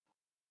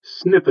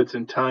Snippets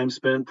and time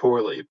spent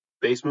poorly.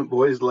 Basement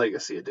Boys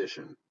Legacy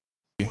Edition.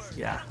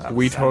 Yeah.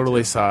 We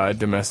totally saw a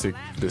domestic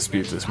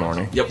dispute this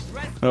morning. Yep.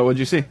 Oh, what'd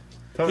you see?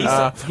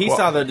 He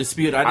saw the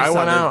dispute. I went saw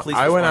out. the police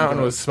I went respond out to and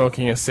it. was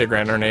smoking a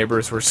cigarette, and our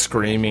neighbors were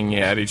screaming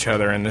at each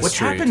other in the Which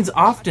street. happens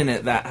often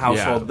at that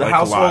household. Yeah,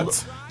 like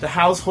lots. The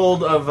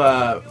household of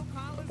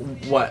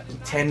what?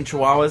 10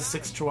 Chihuahuas,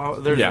 6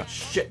 Chihuahuas. There's Yeah. a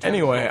shit ton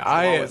Anyway, of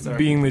I, Chihuahuas there.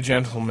 being the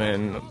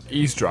gentleman,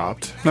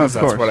 eavesdropped. No, of Because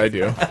that's course. what I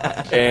do.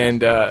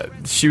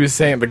 And she was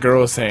saying, the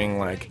girl was saying,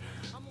 like,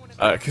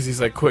 because he's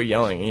like, quit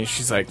yelling. And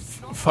she's like,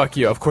 fuck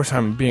you. Of course,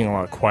 I'm being a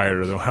lot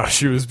quieter than how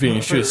she was being.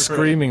 She was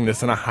screaming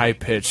this in a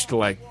high-pitched,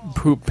 like,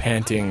 poop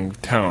panting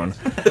tone.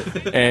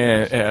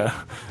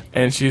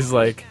 And she's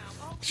like,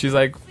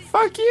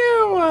 fuck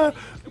you.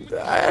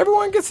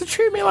 Everyone gets to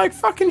treat me like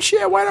fucking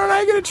shit. Why don't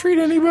I get to treat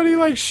anybody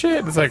like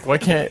shit? It's like, why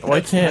can't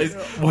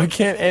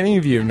any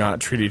of you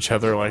not treat each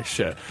other like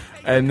shit?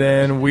 And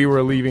then we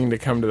were leaving to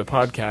come to the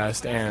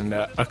podcast, and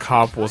a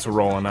cop was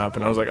rolling up,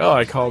 and I was like, oh,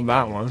 I called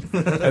that one.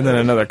 And then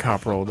another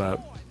cop rolled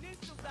up.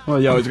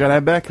 Well, you always gotta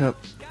have backup.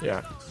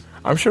 Yeah.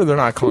 I'm sure they're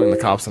not calling the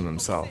cops on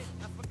themselves.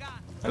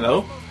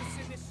 Hello?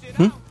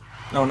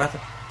 No,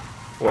 nothing.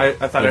 I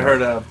thought I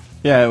heard a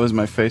Yeah, it was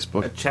my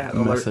Facebook chat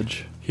alert.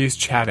 message. He's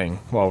chatting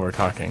while we're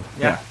talking.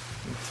 Yeah.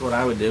 That's what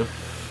I would do.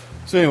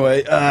 So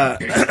anyway,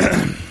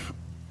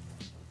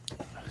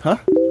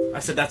 I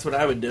said that's what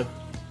I would do.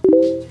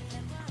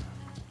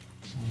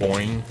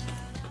 Boing.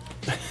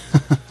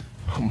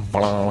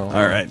 all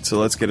right, so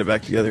let's get it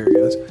back together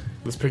here, guys.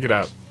 Let's pick it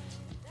up.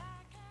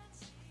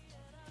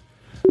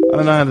 I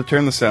don't know how to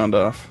turn the sound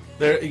off.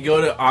 There, you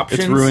go to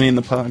options. It's ruining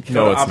the podcast.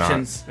 No, to it's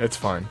options. not. It's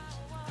fine.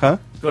 Huh?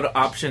 Go to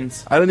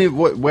options I don't even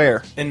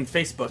where. in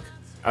Facebook.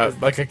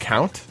 Like a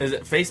count? Is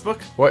it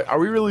Facebook? What are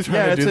we really trying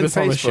Yeah, to it's do in this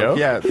on the show?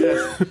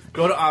 Facebook. Yeah.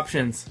 Go to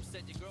options.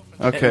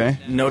 Okay.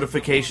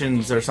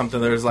 Notifications or something.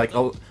 There's like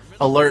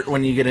alert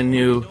when you get a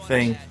new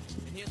thing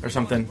or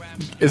something.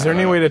 Is there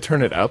any way to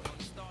turn it up?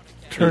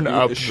 Turn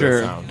up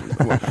Sure.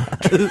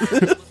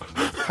 the sound.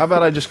 How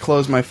about I just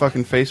close my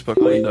fucking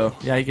Facebook window?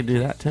 Yeah, you could do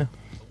that too.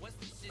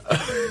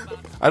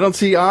 I don't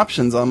see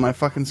options on my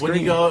fucking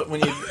screen.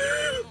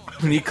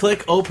 When you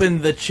click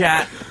open the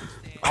chat,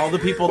 all the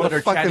people What that a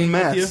are fucking chatting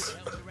mess. with you.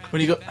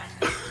 When you go,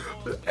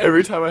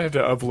 Every time I have to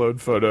upload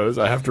photos,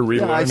 I have to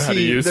relearn Yeah, I how to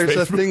see. use There's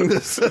Facebook. a thing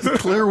that says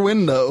clear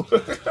window.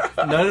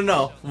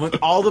 no. When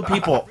all the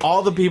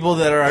people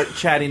that are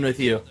chatting with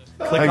you,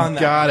 click on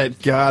that.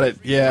 Got it.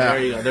 Yeah.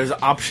 There you go. There's an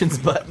options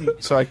button.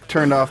 So I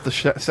turned off the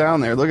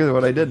sound there. Look at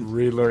what I did.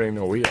 Relearning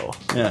the wheel.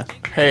 Yeah.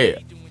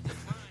 Hey,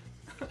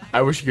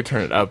 I wish you could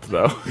turn it up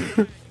though,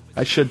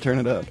 I should turn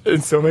it up.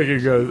 and so make it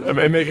go,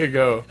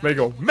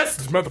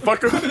 message,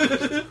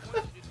 motherfucker.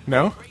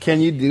 No,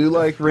 Can you do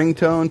like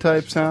ringtone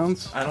type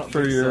sounds? I don't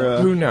for think your.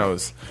 so. who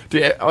knows?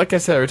 Dude, like I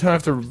said, every time I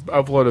have to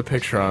upload a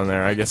picture on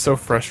there, I get so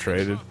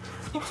frustrated.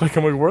 Like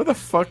I'm like, where the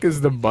fuck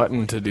is the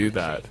button to do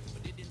that?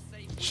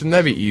 Shouldn't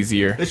that be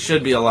easier? This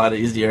should be a lot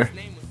easier.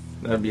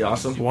 That'd be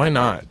awesome. Why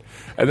not?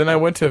 And then I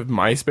went to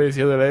MySpace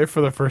the other day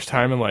for the first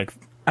time in like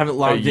I haven't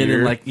logged in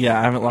year?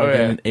 I haven't logged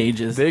in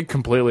ages. They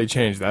completely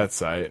changed that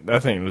site.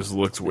 That thing just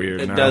looks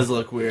weird It now. does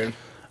look weird.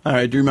 All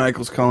right, Drew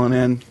Michaels calling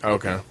in.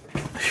 Okay.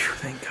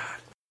 Thank God.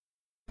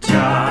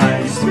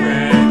 Time spent